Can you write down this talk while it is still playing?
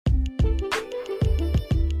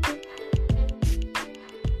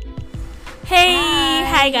Hey,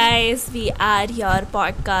 hi Hi, guys, we are your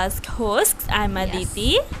podcast hosts. I'm yes,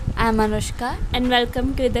 Aditi I'm Anushka. and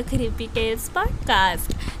welcome to the Creepy Tales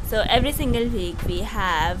podcast. So, every single week we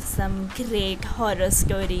have some great horror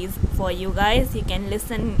stories for you guys. You can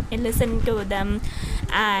listen to them,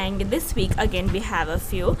 and this week again we have a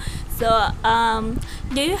few. So,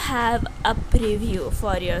 do you have a preview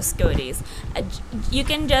for your stories? You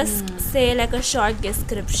can just say like a short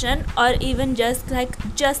description, or even just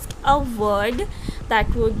a word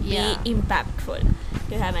that would be Yeah. impactful.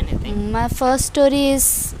 Do you have anything? My first story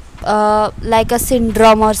is like a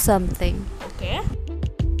syndrome or something. Okay.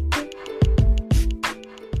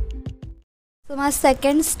 So, my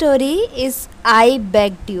second story is I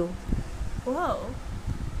Begged You. Whoa.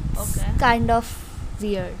 It's Okay. kind of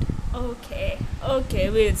weird. Okay,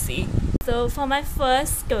 we'll see. So, for my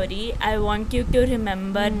first story, I want you to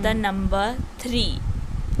remember the number 3.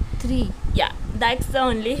 3. Yeah, that's the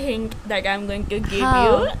only hint that I'm going to give How?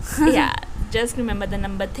 you. Yeah, just remember the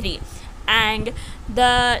number 3. And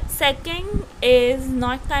the second is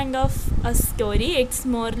not kind of a story, it's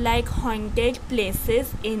more like haunted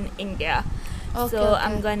places in India. Okay, So, okay.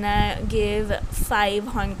 I'm gonna give 5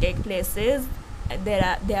 haunted places. They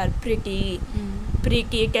are pretty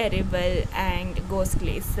terrible and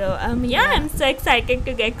ghostly. So yeah, Yeah. I'm so excited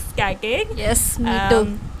to get started. Yes, me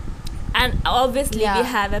too. And obviously we Yeah.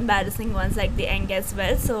 have embarrassing ones like the end as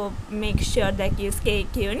well. So make sure that you stay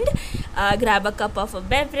tuned. Grab a cup of a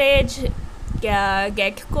beverage,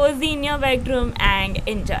 get cozy in your bedroom, and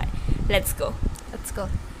enjoy. Let's go. Let's go.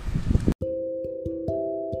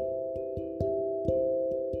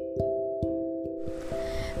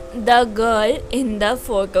 The girl in the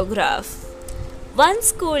photograph. One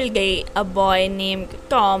school day, a boy named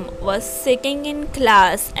Tom was sitting in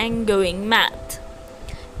class and doing math.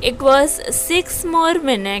 It was 6 more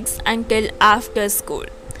minutes until after school.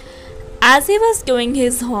 As he was doing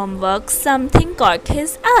his homework, something caught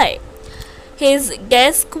his eye. His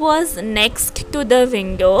desk was next to the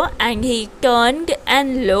window and he turned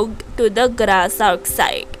and looked to the grass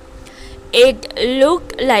outside. It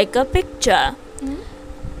looked like a picture.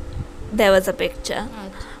 There was a picture.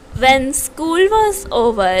 When school was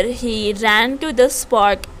over, he ran to the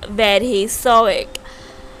spot where he saw it.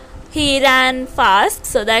 He ran fast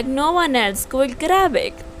so that no one else could grab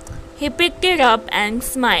it. He picked it up and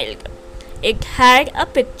smiled. It had a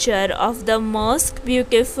picture of the most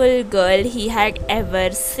beautiful girl he had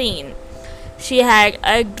ever seen. She had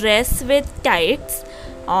a dress with tights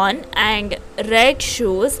on and red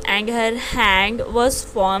shoes, and her hand was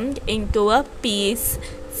formed into a peace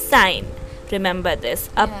sign. Remember this,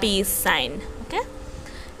 a Yeah. peace sign. Okay?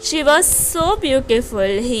 She was so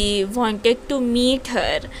beautiful, he wanted to meet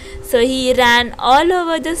her. So he ran all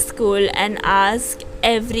over the school and asked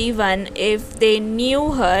everyone if they knew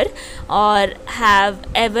her or have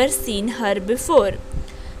ever seen her before.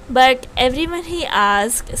 But everyone he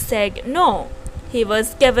asked said no. He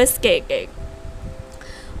was devastated.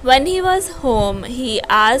 When he was home, he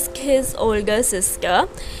asked his older sister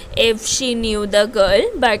if she knew the girl,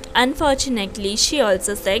 but unfortunately, she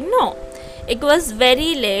also said no. It was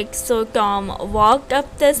very late, so Tom walked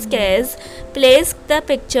up the stairs, placed the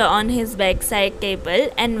picture on his bedside table,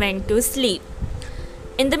 and went to sleep.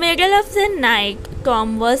 In the middle of the night,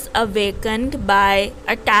 Tom was awakened by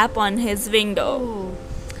a tap on his window. Oh.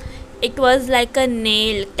 It was like a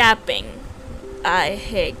nail tapping. I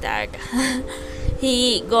hate that.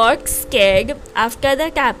 He got scared. After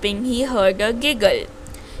the tapping, he heard a giggle.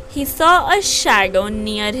 He saw a shadow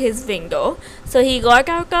near his window, so he got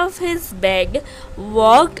out of his bed,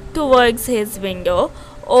 walked towards his window,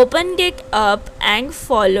 opened it up, and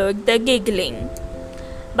followed the giggling.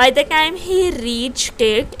 By the time he reached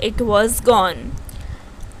it, it was gone.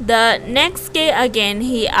 The next day again,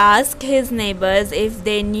 he asked his neighbors if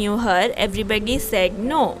they knew her. Everybody said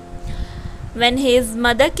no. When his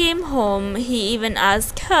mother came home, he even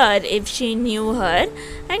asked her if she knew her,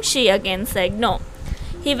 and she again said no.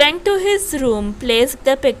 He went to his room, placed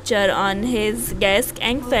the picture on his desk,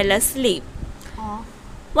 and fell asleep. Oh.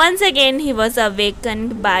 Once again, he was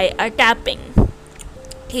awakened by a tapping.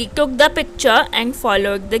 He took the picture and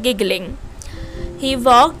followed the giggling. He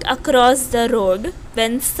walked across the road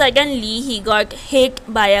when suddenly he got hit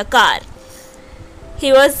by a car.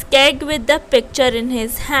 He was gagged with the picture in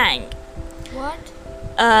his hand. What?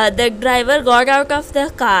 The driver got out of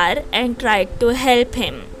the car and tried to help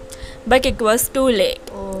him, but it was too late.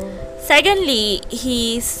 Oh. Suddenly,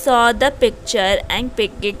 he saw the picture and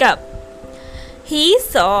picked it up. He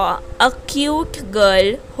saw a cute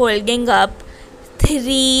girl holding up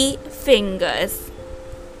 3 fingers.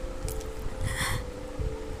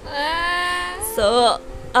 So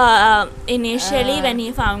Initially, when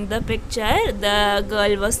he found the picture, the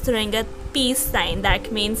girl was throwing a peace sign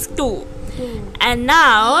that means two. And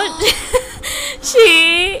now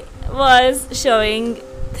she was showing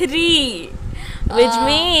 3, which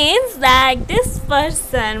means that this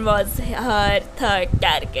person was her third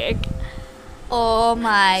target. Oh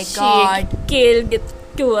my She god. killed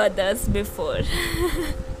 2 others before.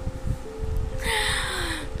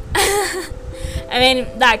 I mean,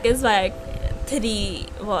 that is why 3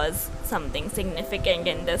 was something significant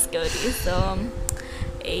in the story. So,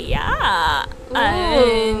 yeah.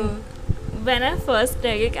 And when I first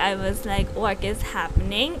read it, I was like, what is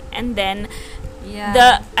happening? And then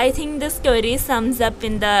Yeah. I think the story sums up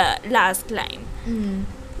in the last line. Mm.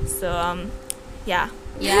 So, yeah.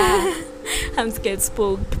 Yeah. I'm still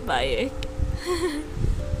spooked by it.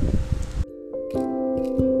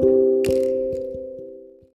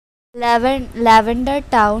 Lavender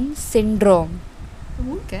Town Syndrome.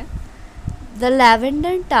 Okay. The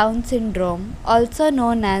Lavender Town Syndrome, also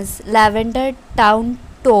known as Lavender Town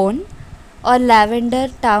Tone or Lavender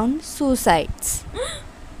Town Suicides,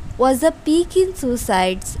 was a peak in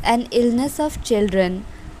suicides and illness of children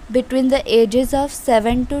between the ages of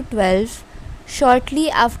 7 to 12 shortly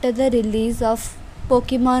after the release of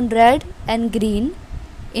Pokemon Red and Green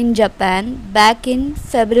in Japan back in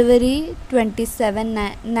February 27,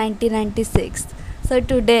 1996. So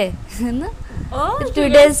today, Oh,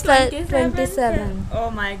 today's 27. 27. Oh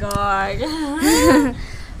my god.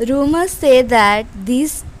 Rumors say that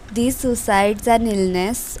these suicides and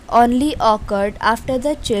illness only occurred after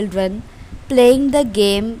the children playing the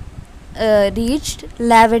game reached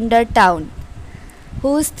Lavender Town,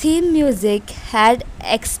 whose theme music had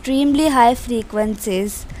extremely high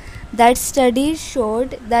frequencies that studies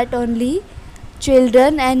showed that only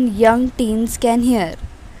children and young teens can hear,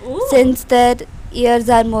 Ooh. since their ears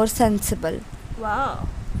are more sensible. Wow.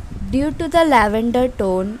 Due to the lavender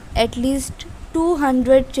tone, at least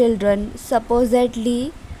 200 children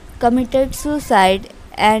supposedly committed suicide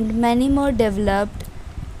and many more developed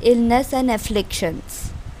illness and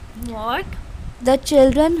afflictions. What? The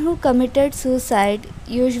children who committed suicide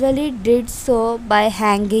usually did so by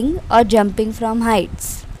hanging or jumping from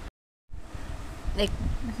heights. Like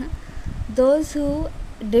those who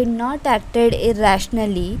did not acted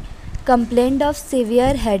irrationally complained of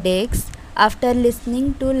severe headaches after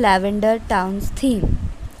listening to Lavender Town's theme.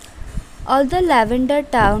 Although Lavender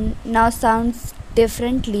Town now sounds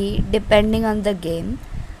differently depending on the game,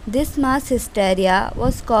 this mass hysteria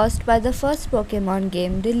was caused by the first Pokemon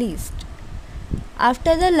game released.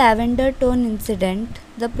 After the Lavender Tone incident,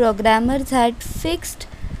 the programmers had fixed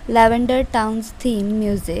Lavender Town's theme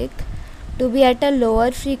music to be at a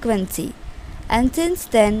lower frequency, and since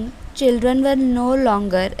then, children were no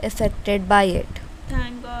longer affected by it.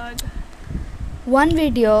 Thank God. One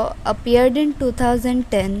video appeared in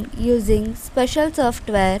 2010 using special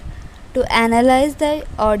software to analyze the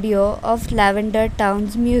audio of Lavender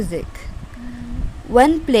Town's music.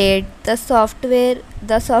 When played, the software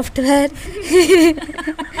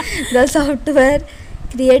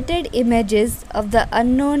created images of the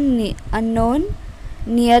unknown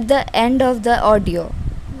near the end of the audio.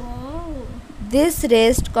 Wow. This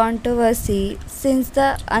raised controversy since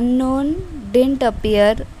the unknown didn't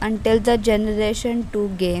appear until the Generation 2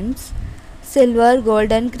 games Silver,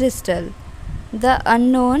 Gold and Crystal. The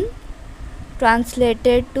unknown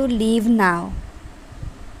translated to leave now.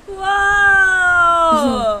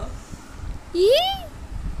 Wow.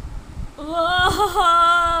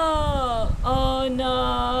 Whoa. Oh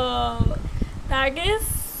no. That is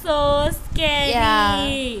so scary.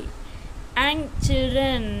 Yeah. And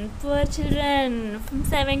children, poor children from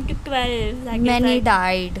 7 to 12. That is Many like,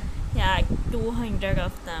 died. yeah, 200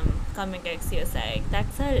 of them committed suicide.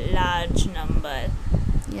 That's a large number.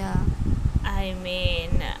 Yeah. I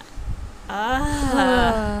mean,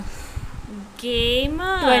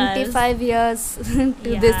 gamers. 25 years to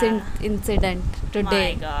this Yeah. incident My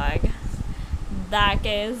today. god. That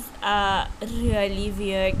is a really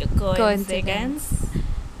weird coincidence.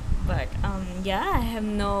 But yeah, I have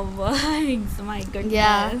no words. My goodness.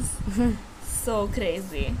 Yeah. So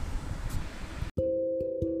crazy.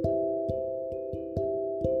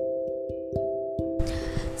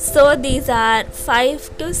 So these are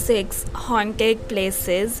 5 to 6 haunted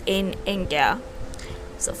places in India.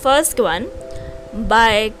 So first one,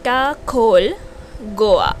 Baita Khol,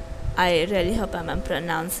 Goa. I really hope I'm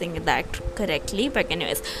pronouncing that correctly. But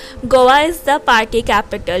anyways, Goa is the party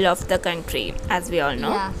capital of the country, as we all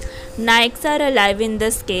know. Yeah. Nights are alive in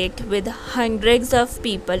the state with hundreds of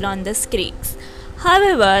people on the streets.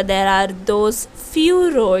 However, there are those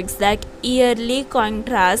few roads that yearly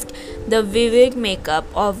contrast the vivid makeup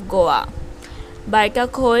of Goa.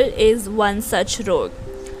 Barkakhol is one such road.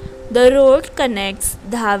 The road connects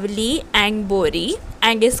Dhavli and Bori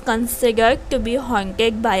and is considered to be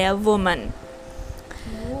haunted by a woman.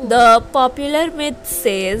 The popular myth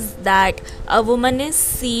says that a woman is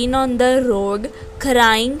seen on the road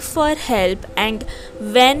crying for help, and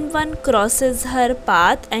when one crosses her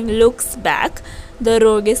path and looks back, the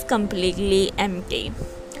road is completely empty.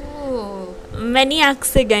 Oh. Many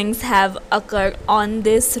accidents have occurred on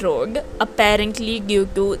this road, apparently due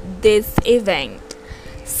to this event.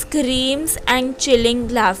 Screams and chilling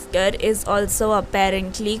laughter is also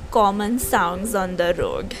apparently common sounds on the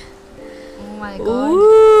road. Oh my god.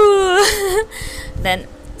 Ooh. Then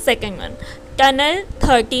second one, Tunnel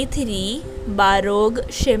 33, Barog,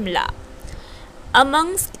 Shimla.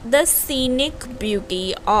 Amongst the scenic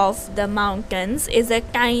beauty of the mountains is a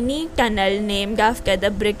tiny tunnel named after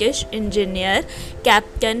the British engineer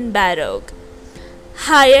Captain Barrog,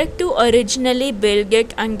 hired to originally build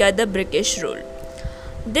it under the British rule.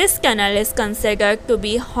 This tunnel is considered to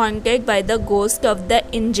be haunted by the ghost of the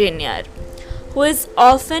engineer, who is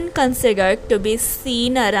often considered to be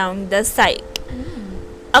seen around the site.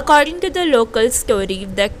 According to the local story,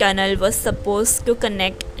 the tunnel was supposed to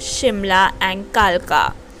connect Shimla and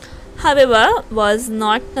Kalka, however, was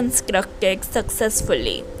not constructed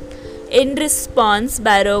successfully. In response,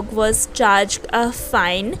 Barrog was charged a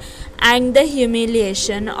fine, and the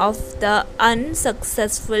humiliation of the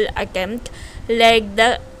unsuccessful attempt led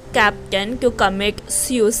the captain to commit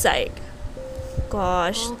suicide.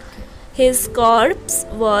 Gosh. Okay. His corpse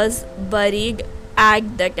was buried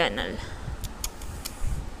at the tunnel.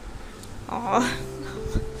 Oh.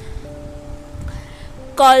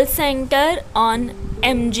 Call center on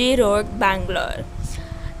MG Road, Bangalore.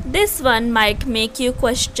 This one might make you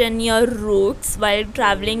question your routes while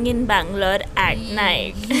traveling in Bangalore at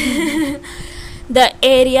night. The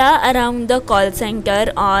area around the call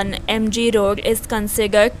center on MG Road is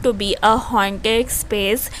considered to be a haunted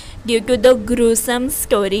space due to the gruesome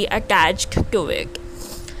story attached to it.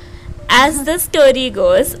 As the story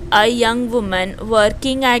goes, a young woman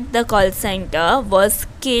working at the call center was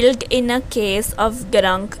killed in a case of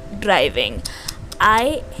drunk driving.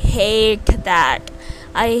 I hate that.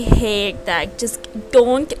 Just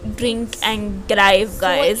don't drink and drive,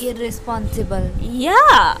 guys. So irresponsible.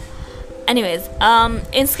 Yeah. Anyways,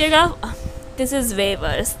 instead of this is way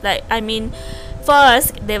worse.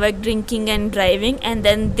 First they were drinking and driving, and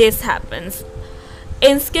then this happens.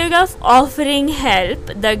 Instead of offering help,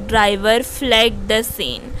 the driver fled the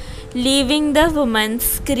scene, leaving the woman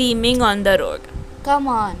screaming on the road. Come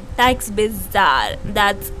on. That's bizarre.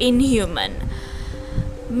 That's inhuman.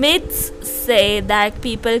 Myths say that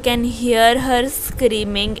people can hear her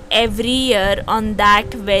screaming every year on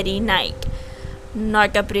that very night.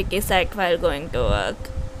 Not a pretty sight while going to work.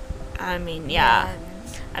 Yeah.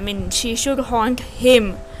 She should haunt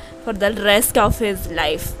him for the rest of his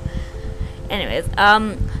life. Anyways,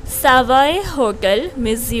 Savoy Hotel,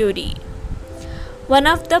 Missouri. One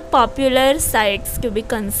of the popular sites to be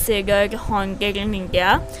considered haunted in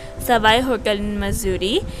India, Savoy Hotel in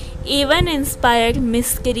Missouri, even inspired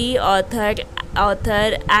mystery author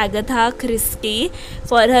Agatha Christie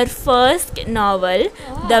for her first novel,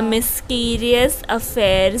 The Mysterious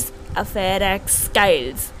Affair at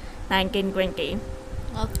Styles, 1920.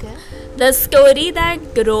 Okay. The story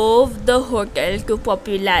that drove the hotel to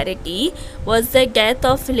popularity was the death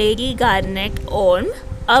of Lady Garnet Orme,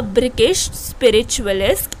 a British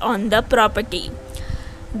spiritualist on the property.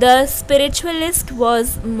 The spiritualist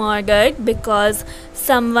was murdered because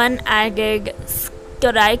someone added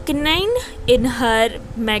strychnine in her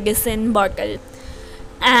medicine bottle,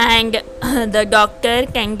 and the doctor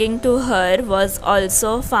tending to her was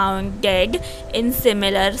also found dead in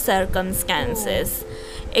similar circumstances.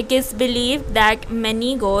 It is believed that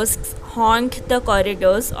many ghosts haunt the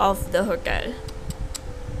corridors of the hotel.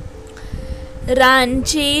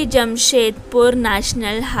 Ranchi Jamshedpur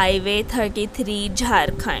National Highway 33,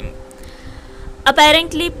 Jharkhand.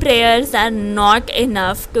 Apparently, prayers are not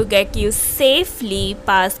enough to get you safely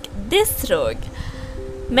past this road.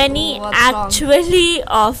 Many What's wrong? actually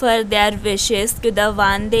offer their wishes to the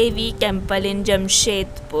Vandevi temple in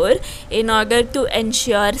Jamshedpur in order to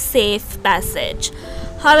ensure safe passage.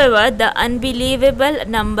 However, the unbelievable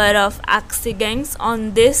number of accidents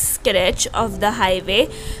on this stretch of the highway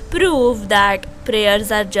prove that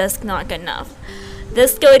prayers are just not enough. The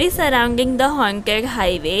story surrounding the haunted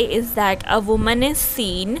highway is that a woman is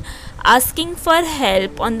seen asking for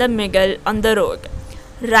help on the road,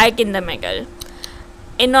 right in the middle.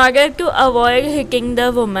 In order to avoid hitting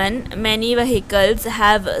the woman, many vehicles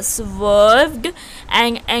have swerved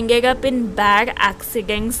and ended up in bad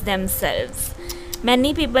accidents themselves.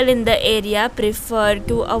 Many people in the area prefer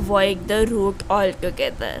to avoid the route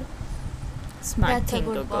altogether. Smart That's a thing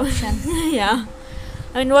to good go. option. Yeah.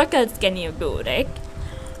 I mean, what else can you do, right?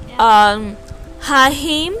 Yeah.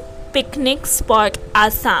 Haheem Picnic Spot,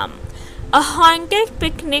 Assam. A haunted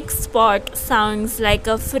picnic spot sounds like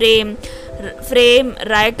a frame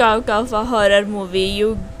right out of a horror movie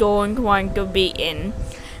you don't want to be in.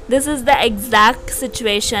 This is the exact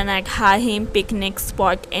situation at Haheem Picnic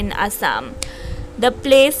Spot in Assam. The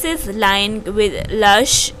place is lined with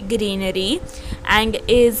lush greenery and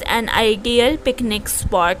is an ideal picnic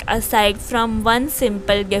spot aside from one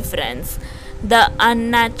simple difference: the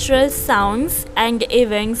unnatural sounds and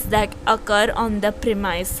events that occur on the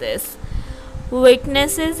premises.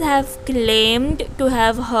 Witnesses have claimed to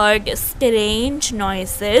have heard strange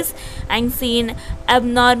noises and seen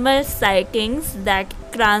abnormal sightings that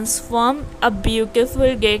transform a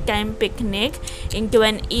beautiful daytime picnic into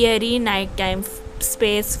an eerie nighttime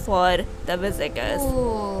space for the visitors.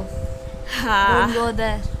 Oh, Ha, don't go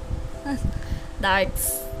there.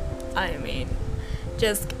 that's, I mean,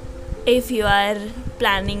 just if you are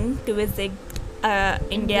planning to visit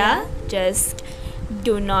India, just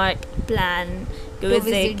do not plan to To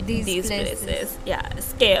visit visit these these places. places. Yeah,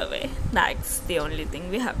 stay away. That's the only thing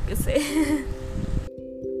we have to say.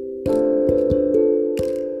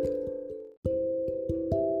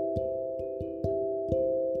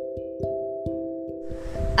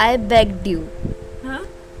 I begged you. Huh?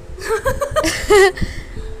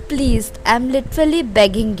 Please, I'm literally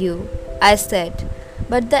begging you, I said.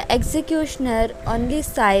 But the executioner only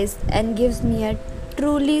sighs and gives me a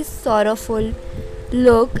truly sorrowful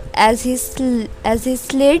look as he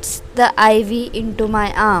slits the ivy into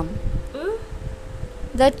my arm. Ooh.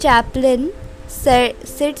 The chaplain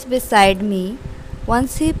sits beside me.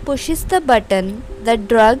 Once he pushes the button, the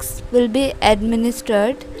drugs will be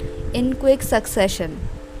administered in quick succession.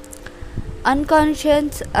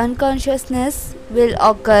 Unconsciousness will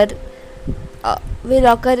occur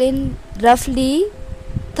in roughly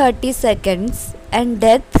 30 seconds and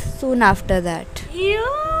death soon after that. Yeah.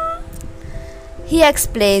 He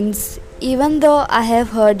explains, even though I have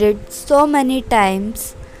heard it so many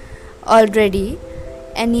times already.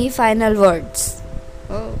 Any final words?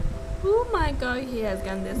 Oh my god, he has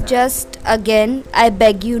done this. Just again, I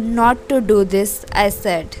beg you not to do this, I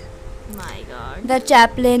said. My god. The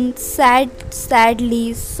chaplain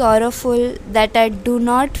sadly sorrowful that I do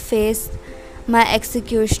not face my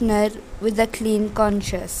executioner with a clean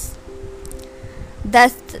conscience.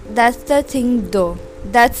 That's the thing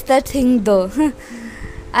though.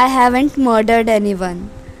 I haven't murdered anyone.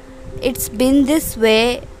 It's been this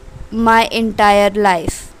way my entire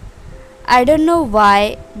life. I don't know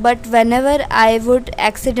why, but whenever I would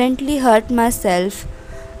accidentally hurt myself,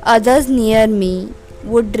 others near me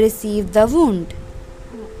would receive the wound.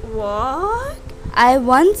 What? I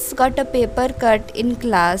once got a paper cut in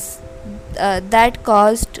class that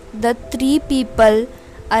caused the 3 people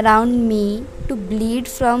around me to bleed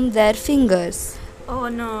from their fingers. Oh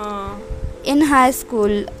no. In high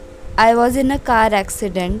school, I was in a car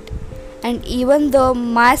accident, and even though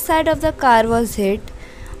my side of the car was hit,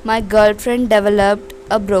 my girlfriend developed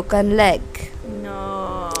a broken leg.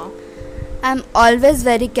 No. I'm always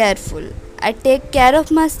very careful. I take care of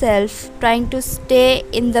myself, trying to stay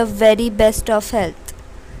in the very best of health.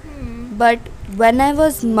 But when I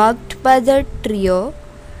was mugged by the trio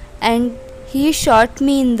and he shot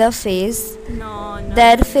me in the face, No.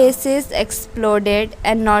 their faces exploded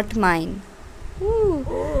and not mine.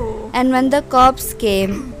 Oh. And when the cops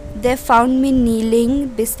came, they found me kneeling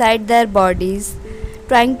beside their bodies,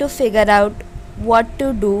 trying to figure out what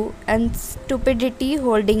to do and stupidity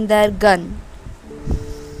holding their gun.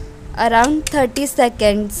 Around 30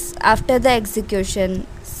 seconds after the execution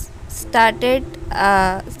started,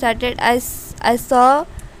 I saw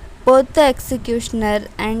both the executioner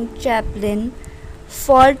and chaplain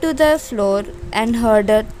fall to the floor and heard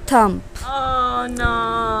a thump. Oh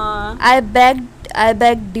no. I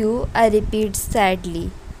begged you, I repeat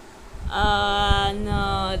sadly.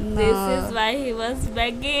 No. This No. is why he was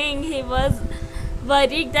begging. He was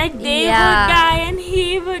worried that they Yeah. would die and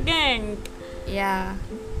he wouldn't. Yeah.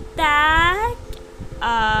 That.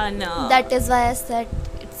 No. That is why I said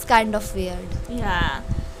it's kind of weird. Yeah.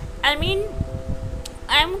 I mean,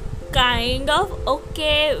 I'm kind of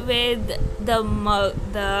okay with the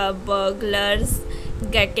burglars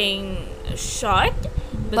getting shot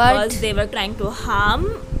because But- they were trying to harm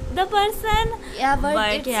the person. Yeah, but,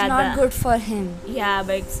 But it's yeah, not the- good for him. Yeah,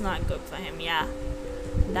 but it's not good for him. Yeah.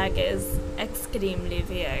 that is extremely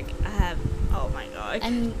weird. Oh my god.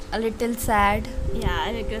 And a little sad. Yeah,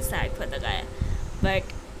 a little sad for the guy, but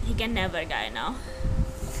he can never die now.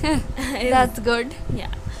 That's good.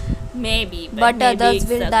 Yeah, maybe, But maybe others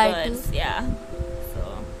it's will a die curse. too. Yeah,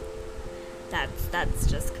 so that's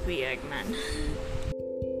just weird, man.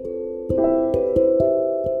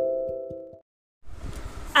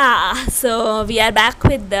 So we are back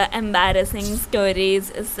with the embarrassing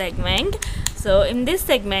stories segment. So in this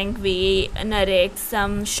segment, we narrate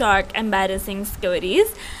some short embarrassing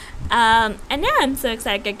stories, and yeah, I'm so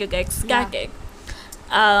excited to get started.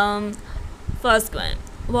 First one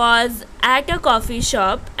was at a coffee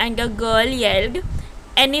shop, and a girl yelled,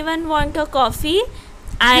 "Anyone want a coffee?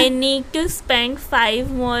 I need to spend $5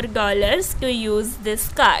 more to use this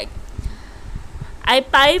card." I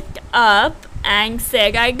piped up and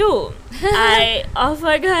said I do. I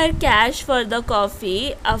offered her cash for the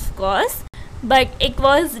coffee, of course, but it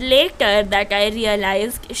was later that I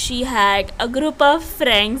realized she had a group of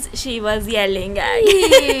friends she was yelling at.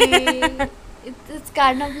 It's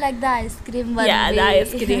kind of like the ice cream one Yeah, way. the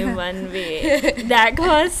ice cream one way. That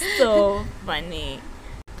was so funny.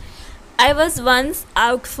 I was once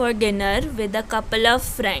out for dinner with a couple of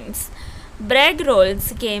friends. Bread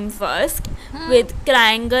rolls came first, with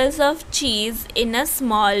triangles of cheese in a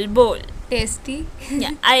small bowl. Tasty.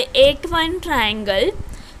 Yeah, I ate one triangle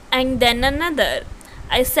and then another.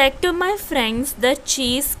 I said to my friends the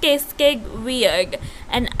cheese tasted weird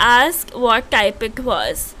and asked what type it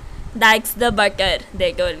was. "That's the butter,"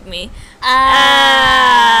 they told me.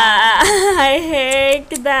 I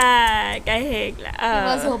hate that. He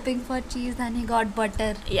was hoping for cheese and he got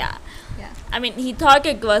butter. Yeah. Yeah. I mean, he thought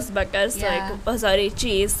it was butter, so Yeah.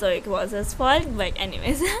 cheese, so it was his fault. But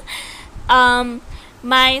anyways,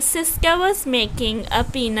 my sister was making a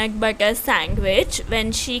peanut butter sandwich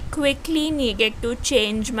when she quickly needed to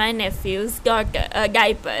change my nephew's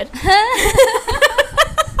diaper.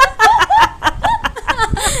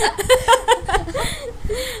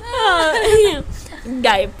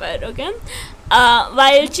 Diaper, okay.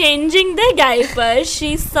 While changing the diaper,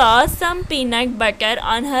 she saw some peanut butter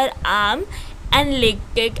on her arm and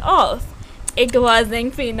licked it off. It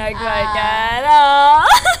wasn't peanut butter. Oh.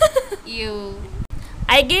 You.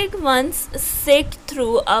 I did once sit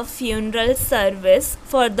through a funeral service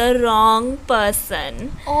for the wrong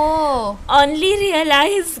person. Oh. Only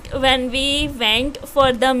realized when we went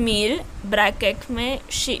for the meal, bracket mein,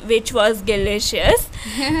 which was delicious.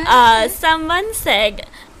 Someone said,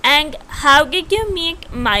 "And how did you meet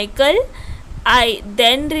Michael?" I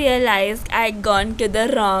then realized I'd gone to the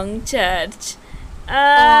wrong church.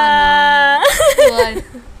 Oh no.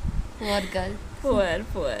 Poor girl.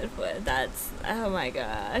 Poor. That's, oh my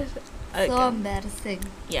god. Okay. So embarrassing.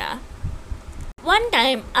 Yeah. One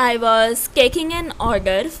time I was taking an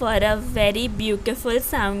order for a very beautiful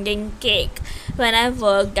sounding cake when I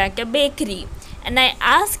worked at a bakery, and I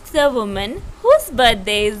asked the woman whose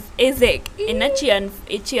birthday is it in a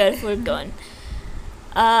cheerful tone.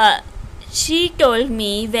 She told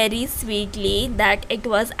me very sweetly that it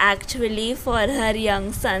was actually for her young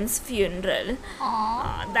son's funeral.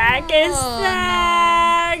 Aww. That is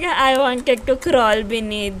sad. I wanted to crawl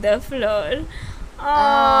beneath the floor.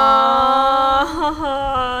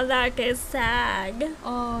 Oh, that is sad.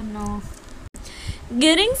 Oh no.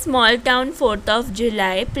 During small town 4th of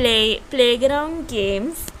July playground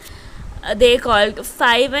games, they called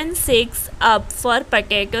 5 and 6 up for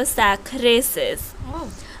potato sack races. Oh.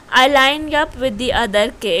 I lined up with the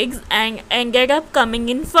other kids and ended up coming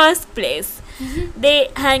in first place. They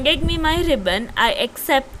handed me my ribbon. I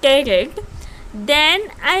accepted it.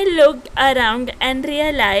 Then I looked around and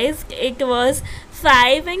realized it was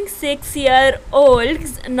 5 and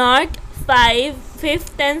 6-year-olds, not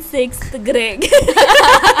 5th and 6th grade.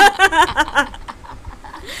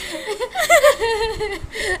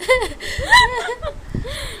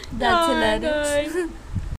 That's Oh my hilarious. God.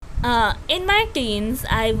 In my teens,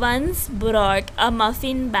 I once brought a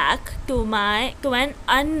muffin back to an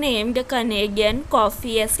unnamed Canadian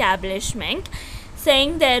coffee establishment,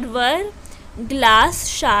 saying there were glass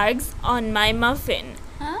shards on my muffin.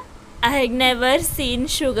 Huh? I had never seen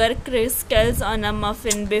sugar crystals on a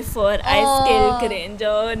muffin before. I Oh. still cringe.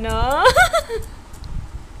 Oh no.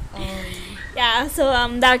 Oh. Yeah, so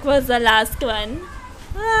that was the last one.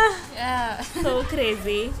 Yeah. So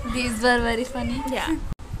crazy. These were very funny. Yeah.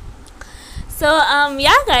 So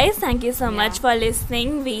yeah guys, thank you so much Yeah. for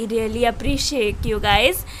listening. We really appreciate you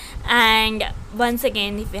guys. And once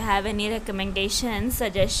again, if you have any recommendations,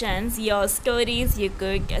 suggestions, your stories, you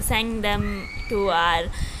could send them to our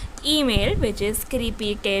email, which is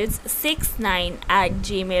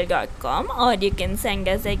creepytales69@gmail.com, or you can send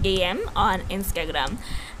us a DM on Instagram.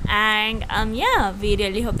 And yeah, we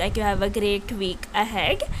really hope that you have a great week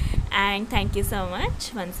ahead, and thank you so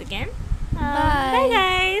much once again. Bye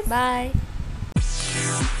guys. Bye.